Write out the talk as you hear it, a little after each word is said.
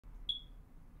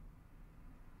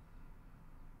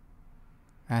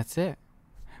That's it.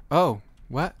 Oh,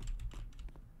 what?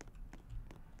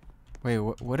 Wait,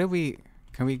 what did we...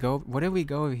 Can we go... What did we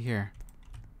go over here?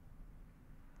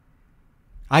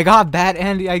 I got bad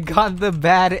ending. I got the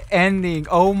bad ending.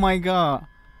 Oh my god.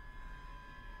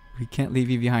 We can't leave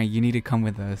you behind. You need to come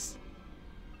with us.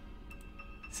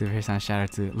 Super Sound shout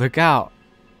out to... Look out.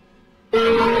 No!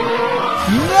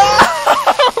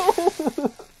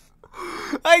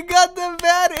 I got the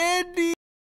bad ending.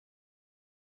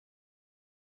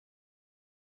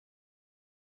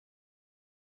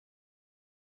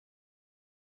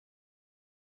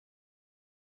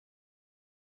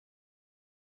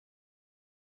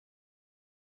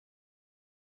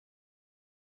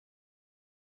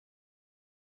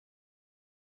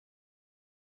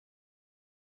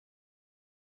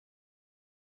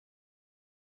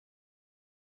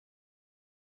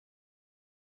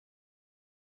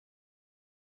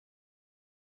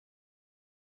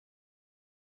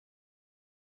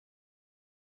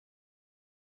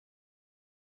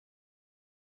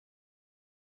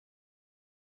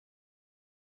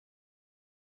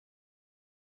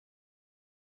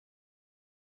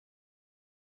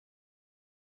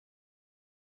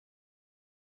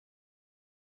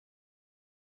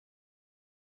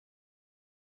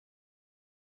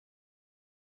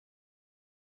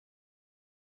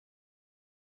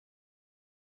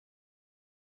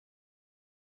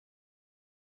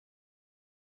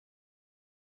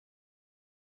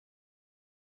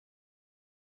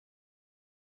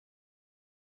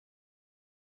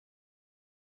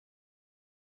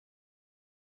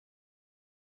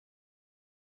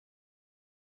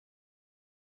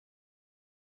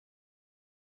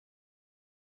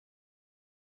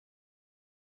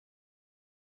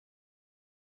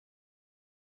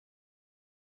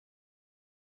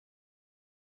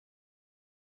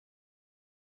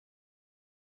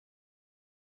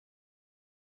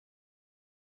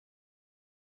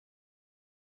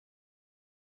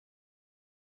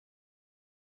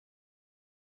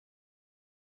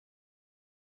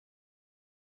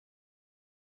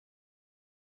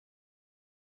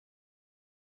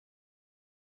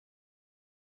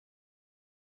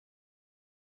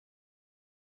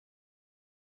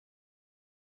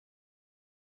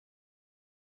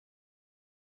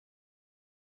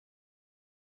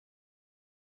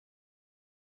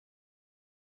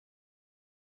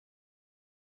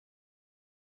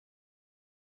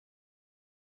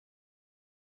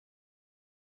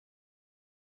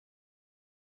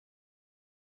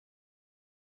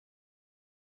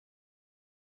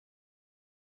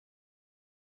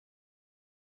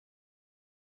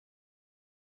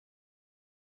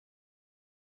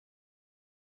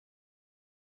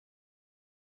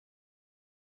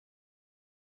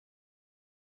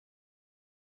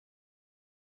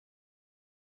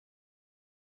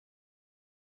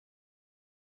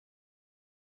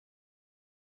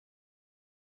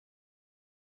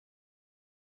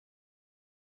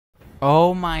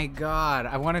 Oh my god.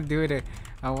 I want to do it.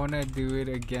 I want to do it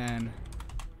again.